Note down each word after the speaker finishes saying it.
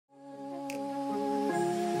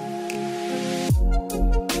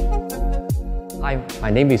Hi,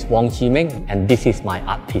 my name is Wong Meng, and this is my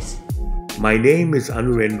art piece. My name is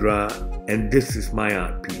Anurendra, and this is my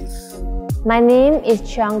art piece. My name is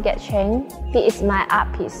Cheng. This is my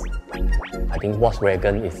art piece. I think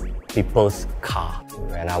Volkswagen is people's car.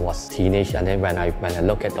 When I was teenage, and then when I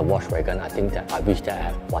look at the Volkswagen, I think that I wish that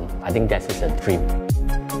I have one. I think that is a dream.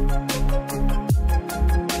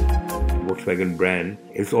 Volkswagen brand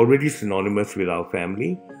is already synonymous with our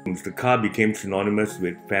family. The car became synonymous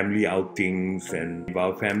with family outings, and if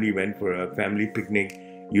our family went for a family picnic,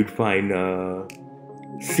 you'd find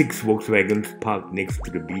 6 Volkswagens parked next to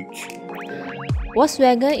the beach.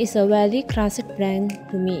 Volkswagen is a very classic brand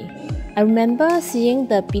to me. I remember seeing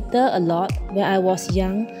the Peter a lot when I was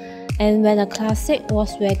young, and when a classic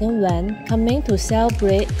Volkswagen van coming to sell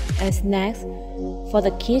bread and snacks for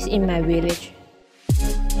the kids in my village.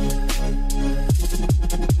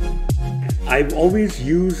 I've always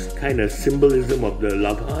used kind of symbolism of the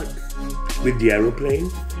love hearts with the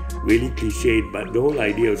aeroplane. Really cliched, but the whole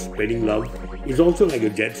idea of spreading love is also like a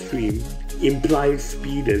jet stream, implies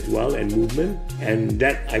speed as well and movement, and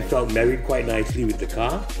that I felt married quite nicely with the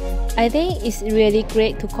car. I think it's really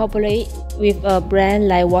great to cooperate with a brand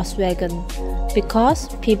like Volkswagen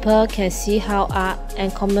because people can see how art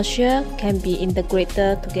and commercial can be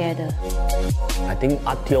integrated together. I think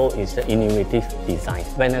Arteon is the innovative design.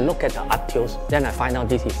 When I look at the Arteons, then I find out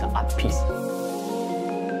this is an art piece.